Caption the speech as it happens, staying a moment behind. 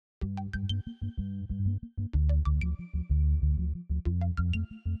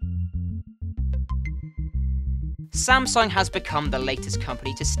Samsung has become the latest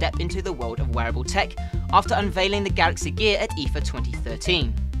company to step into the world of wearable tech after unveiling the Galaxy Gear at IFA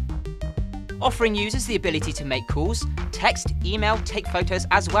 2013. Offering users the ability to make calls, text, email, take photos,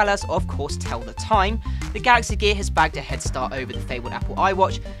 as well as, of course, tell the time, the Galaxy Gear has bagged a head start over the fabled Apple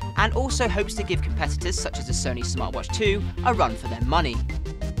iWatch and also hopes to give competitors such as the Sony Smartwatch 2 a run for their money.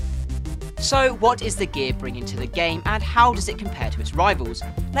 So what is the Gear bringing to the game and how does it compare to its rivals?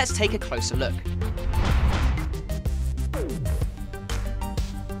 Let's take a closer look.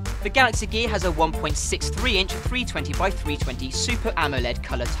 The Galaxy Gear has a 1.63-inch 320x320 Super AMOLED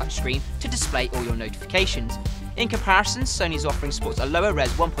colour touchscreen to display all your notifications. In comparison, Sony's offering sports a lower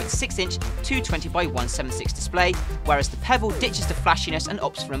res 1.6-inch 220x176 display, whereas the Pebble ditches the flashiness and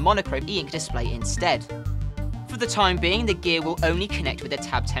opts for a monochrome e-ink display instead. For the time being, the Gear will only connect with the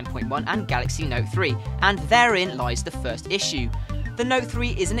Tab 10.1 and Galaxy Note 3, and therein lies the first issue. The Note 3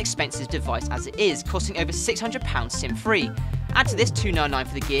 is an expensive device as it is, costing over £600 SIM-free. Add to this $299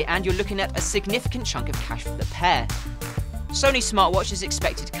 for the Gear and you're looking at a significant chunk of cash for the pair. Sony Smartwatch is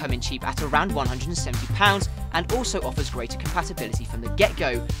expected to come in cheap at around £170 and also offers greater compatibility from the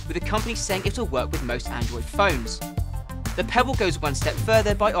get-go, with the company saying it will work with most Android phones. The Pebble goes one step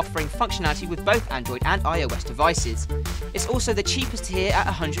further by offering functionality with both Android and iOS devices. It's also the cheapest here at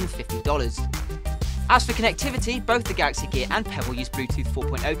 $150. As for connectivity, both the Galaxy Gear and Pebble use Bluetooth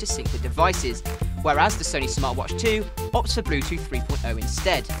 4.0 to sync with devices, whereas the Sony Smartwatch 2 opts for Bluetooth 3.0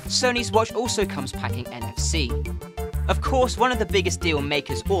 instead. Sony's watch also comes packing NFC. Of course, one of the biggest deal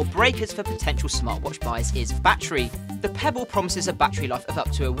makers or breakers for potential smartwatch buyers is battery. The Pebble promises a battery life of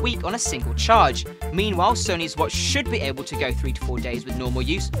up to a week on a single charge. Meanwhile, Sony's watch should be able to go 3 to 4 days with normal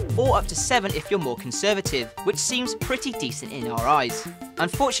use, or up to 7 if you're more conservative, which seems pretty decent in our eyes.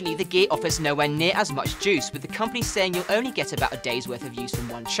 Unfortunately, the Gear offers nowhere near as much juice, with the company saying you'll only get about a day's worth of use from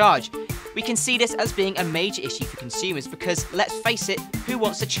one charge. We can see this as being a major issue for consumers because, let's face it, who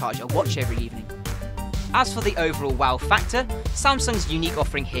wants to charge a watch every evening? As for the overall wow factor, Samsung's unique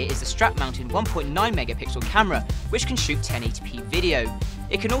offering here is the strap-mounted 1.9-megapixel camera, which can shoot 1080p video.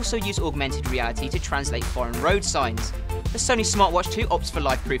 It can also use augmented reality to translate foreign road signs. The Sony Smartwatch 2 opts for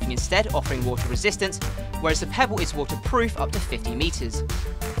live proofing instead, offering water resistance, whereas the Pebble is waterproof up to 50 meters.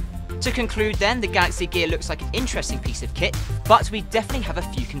 To conclude then, the Galaxy Gear looks like an interesting piece of kit, but we definitely have a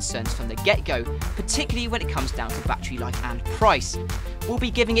few concerns from the get-go, particularly when it comes down to battery life and price. We'll be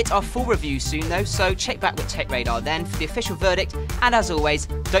giving it our full review soon though, so check back with TechRadar then for the official verdict, and as always,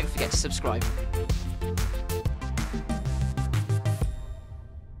 don't forget to subscribe.